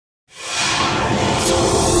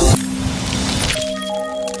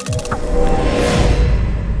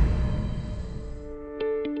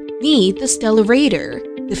Meet the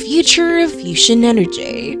Stellarator, the future of fusion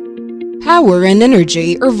energy. Power and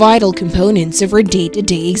energy are vital components of our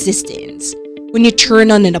day-to-day existence. When you turn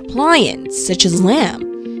on an appliance, such as a lamp,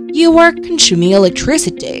 you are consuming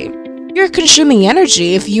electricity. You're consuming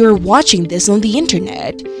energy if you're watching this on the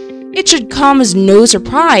internet. It should come as no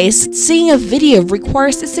surprise that seeing a video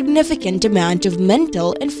requires a significant amount of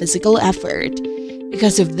mental and physical effort.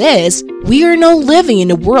 Because of this, we are now living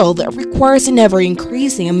in a world that requires an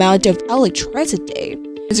ever-increasing amount of electricity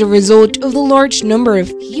as a result of the large number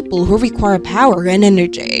of people who require power and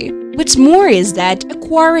energy. What's more is that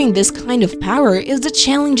acquiring this kind of power is the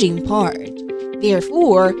challenging part.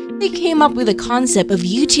 Therefore, they came up with the concept of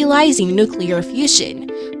utilizing nuclear fusion,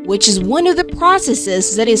 which is one of the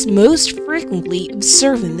processes that is most frequently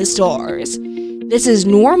observed in the stars. This is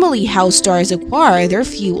normally how stars acquire their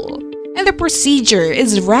fuel, and the procedure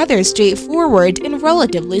is rather straightforward and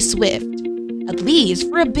relatively swift, at least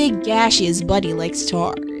for a big gaseous body like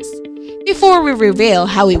stars. Before we reveal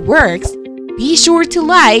how it works, be sure to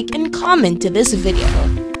like and comment to this video,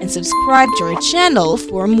 and subscribe to our channel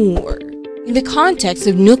for more. In the context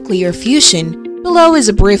of nuclear fusion, below is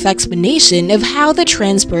a brief explanation of how the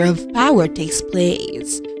transfer of power takes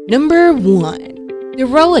place. Number 1. The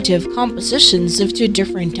relative compositions of two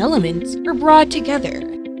different elements are brought together,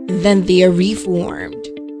 and then they are reformed.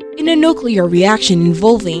 In a nuclear reaction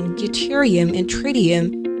involving deuterium and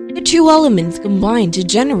tritium, the two elements combine to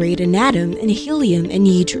generate an atom and helium and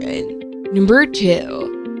neutron. Number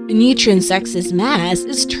 2. The neutron's excess mass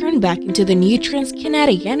is turned back into the neutron's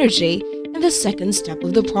kinetic energy in the second step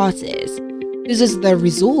of the process. This is the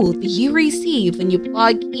result that you receive when you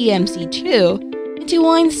plug EMC2 into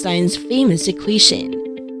Einstein's famous equation.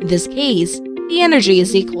 In this case, the energy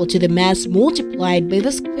is equal to the mass multiplied by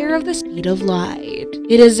the square of the speed of light.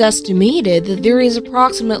 It is estimated that there is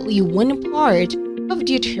approximately 1 part of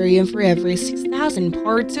deuterium for every 6,000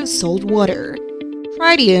 parts of salt water.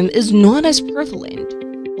 Tritium is not as prevalent.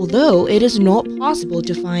 Although it is not possible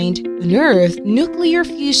to find, on Earth, nuclear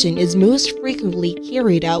fusion is most frequently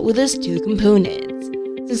carried out with its two components,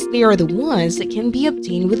 since they are the ones that can be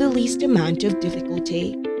obtained with the least amount of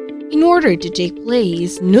difficulty. In order to take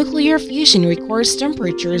place, nuclear fusion requires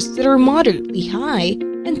temperatures that are moderately high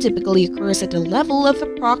and typically occurs at a level of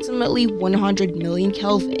approximately 100 million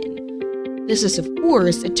Kelvin. This is, of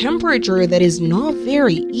course, a temperature that is not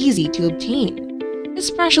very easy to obtain,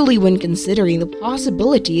 especially when considering the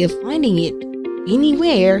possibility of finding it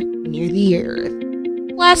anywhere near the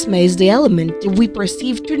Earth. Plasma is the element that we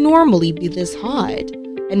perceive to normally be this hot,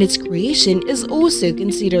 and its creation is also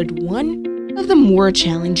considered one of the more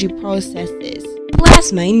challenging processes.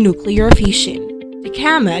 Plasma in nuclear fusion,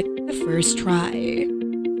 tokamak, the first try.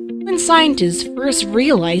 When scientists first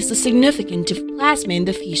realized the significance of plasma in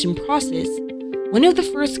the fusion process, one of the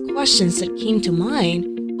first questions that came to mind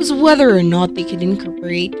was whether or not they could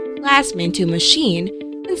incorporate plasma into a machine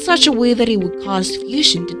in such a way that it would cause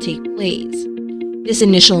fusion to take place. This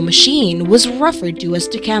initial machine was referred to as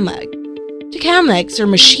tokamak. Tokamaks are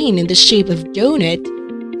machines in the shape of donut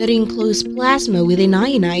that enclose plasma within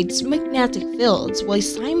ionized magnetic fields while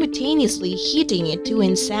simultaneously heating it to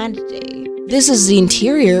insanity. This is the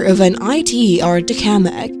interior of an ITER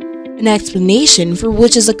tokamak, an explanation for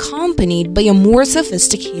which is accompanied by a more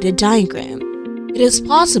sophisticated diagram. It is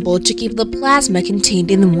possible to keep the plasma contained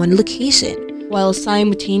in one location, while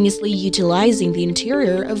simultaneously utilizing the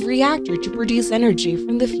interior of reactor to produce energy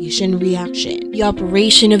from the fusion reaction. The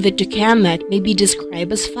operation of the tokamak may be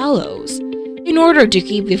described as follows. In order to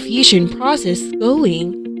keep the fusion process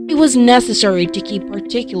going, it was necessary to keep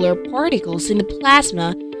particular particles in the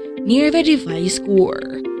plasma near the device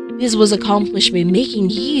core. This was accomplished by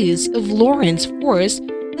making use of Lorentz force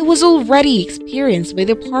that was already experienced by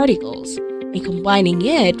the particles, and combining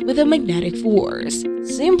it with a magnetic force.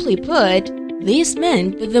 Simply put, this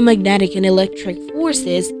meant that the magnetic and electric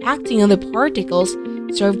forces acting on the particles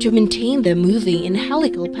served to maintain them moving in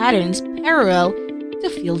helical patterns parallel to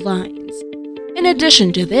field lines. In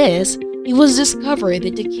addition to this, it was discovered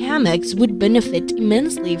that the tokamaks would benefit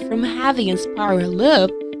immensely from having a spiral loop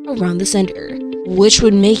around the center, which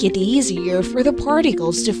would make it easier for the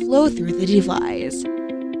particles to flow through the device.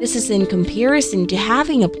 This is in comparison to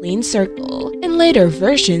having a plain circle. In later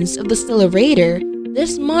versions of the Stellarator,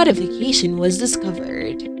 this modification was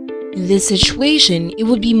discovered. In this situation, it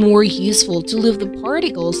would be more useful to leave the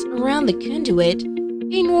particles around the conduit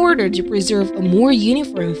in order to preserve a more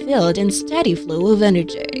uniform field and steady flow of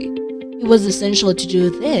energy. It was essential to do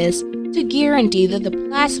this to guarantee that the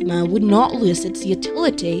plasma would not lose its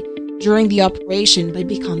utility during the operation by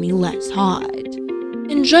becoming less hot.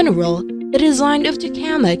 In general, the design of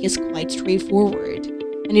tokamak is quite straightforward.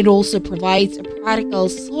 and it also provides a practical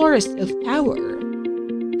source of power.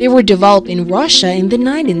 They were developed in Russia in the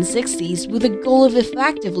 1960s with the goal of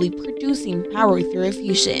effectively producing power through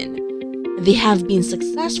fusion, and they have been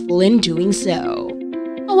successful in doing so.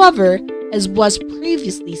 However, as was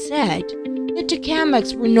previously said, the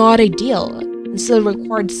tokamaks were not ideal and still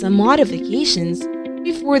required some modifications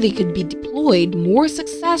before they could be deployed more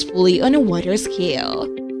successfully on a wider scale.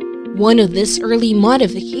 One of these early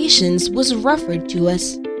modifications was referred to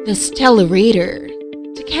as the Stellarator,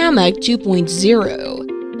 Tokamak 2.0,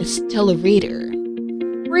 the Stellarator.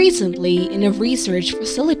 Recently, in a research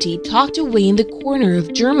facility tucked away in the corner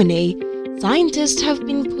of Germany, scientists have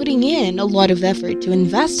been putting in a lot of effort to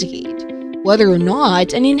investigate whether or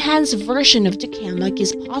not an enhanced version of Tokamak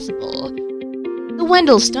is possible. The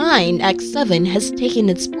Wendelstein X7 has taken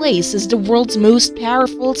its place as the world's most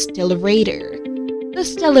powerful Stellarator. The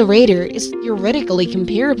Stellarator is theoretically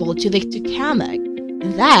comparable to the Tokamak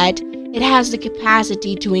in that it has the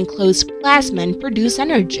capacity to enclose plasma and produce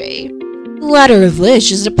energy, the latter of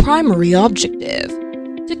which is the primary objective.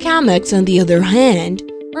 Tokamaks, on the other hand,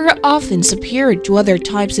 are often superior to other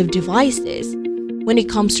types of devices when it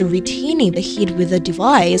comes to retaining the heat with the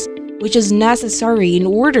device, which is necessary in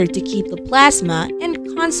order to keep the plasma and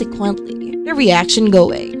consequently the reaction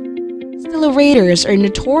going. Stellarators are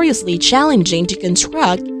notoriously challenging to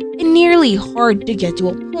construct and nearly hard to get to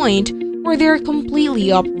a point where they are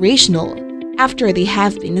completely operational after they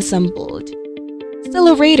have been assembled.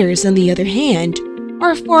 Stellarators, on the other hand,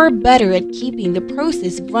 are far better at keeping the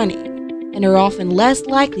process running and are often less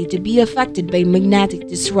likely to be affected by magnetic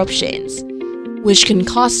disruptions, which can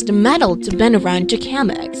cause the metal to bend around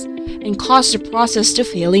tokamaks and cause the process to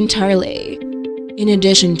fail entirely. In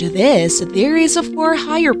addition to this, there is a far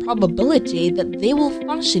higher probability that they will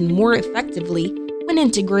function more effectively when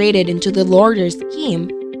integrated into the larger scheme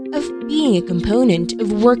of being a component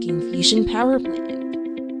of working fusion power plant.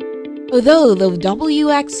 Although the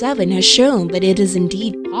WX7 has shown that it is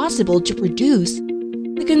indeed possible to produce,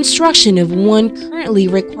 the construction of one currently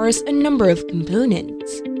requires a number of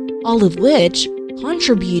components, all of which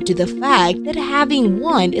contribute to the fact that having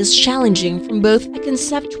one is challenging from both a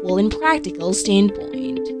conceptual and practical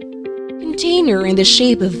standpoint. Container in the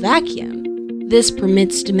shape of vacuum. This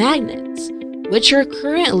permits the magnets, which are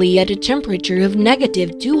currently at a temperature of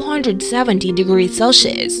negative 270 degrees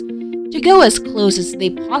Celsius, to go as close as they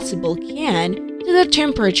possibly can to the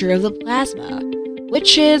temperature of the plasma,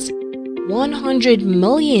 which is 100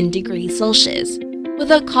 million degrees Celsius,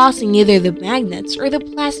 without causing either the magnets or the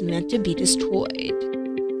plasma to be destroyed.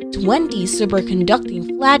 20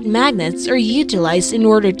 superconducting flat magnets are utilized in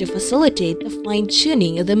order to facilitate the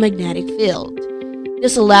fine-tuning of the magnetic field.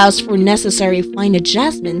 This allows for necessary fine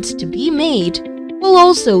adjustments to be made, while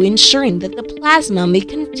also ensuring that the plasma may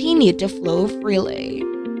continue to flow freely.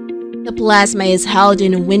 The plasma is held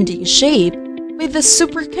in a winding shape by the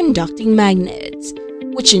superconducting magnets,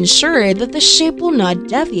 which ensure that the shape will not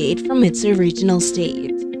deviate from its original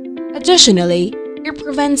state. Additionally, it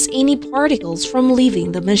prevents any particles from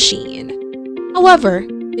leaving the machine. However,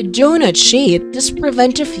 the donut shape does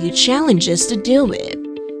present a few challenges to deal with.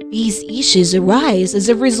 These issues arise as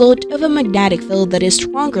a result of a magnetic field that is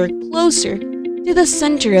stronger closer to the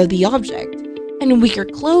center of the object and weaker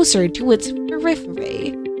closer to its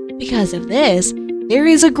periphery. Because of this, there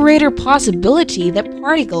is a greater possibility that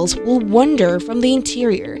particles will wander from the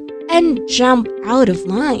interior and jump out of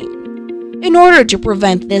line. In order to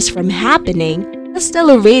prevent this from happening, the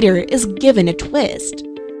Stellarator is given a twist.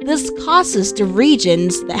 This causes the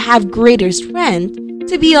regions that have greater strength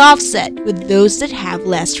to be offset with those that have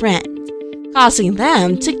less strength, causing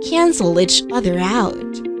them to cancel each other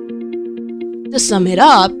out. To sum it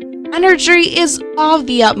up, energy is of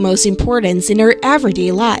the utmost importance in our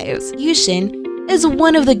everyday lives. Fusion is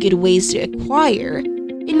one of the good ways to acquire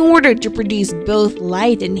in order to produce both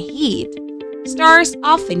light and heat. Stars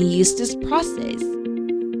often use this process.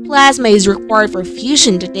 Plasma is required for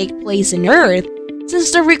fusion to take place on Earth,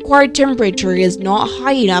 since the required temperature is not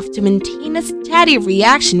high enough to maintain a steady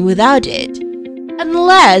reaction without it.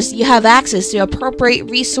 Unless you have access to appropriate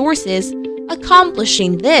resources,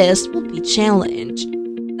 accomplishing this will be challenged.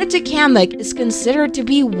 The tokamak is considered to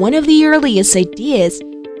be one of the earliest ideas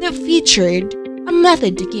that featured a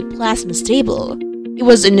method to keep plasma stable. It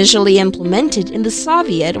was initially implemented in the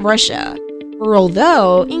Soviet Russia, where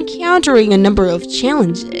although encountering a number of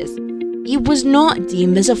challenges, it was not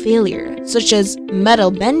deemed as a failure, such as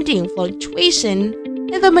metal bending fluctuation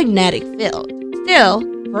in the magnetic field. Still,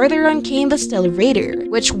 further on came the Stellarator,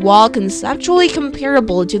 which, while conceptually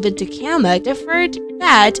comparable to the tokamak, differed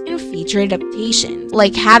that in feature adaptations,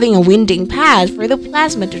 like having a winding path for the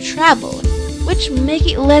plasma to travel, which which make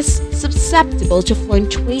it less susceptible to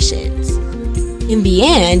fluctuations. In the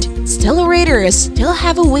end, Stellarators still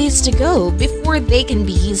have a ways to go before they can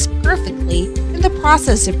be used perfectly in the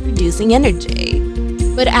process of producing energy.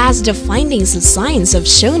 But as the findings of science have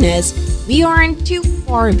shown us, we aren't too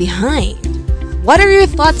far behind. What are your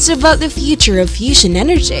thoughts about the future of fusion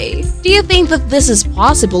energy? Do you think that this is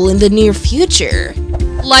possible in the near future?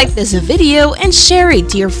 Like this video and share it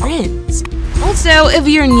to your friends. Also, if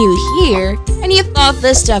you're new here and you thought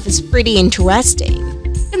this stuff is pretty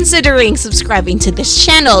interesting, considering subscribing to this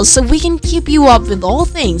channel so we can keep you up with all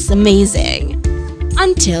things amazing.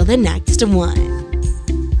 Until the next one.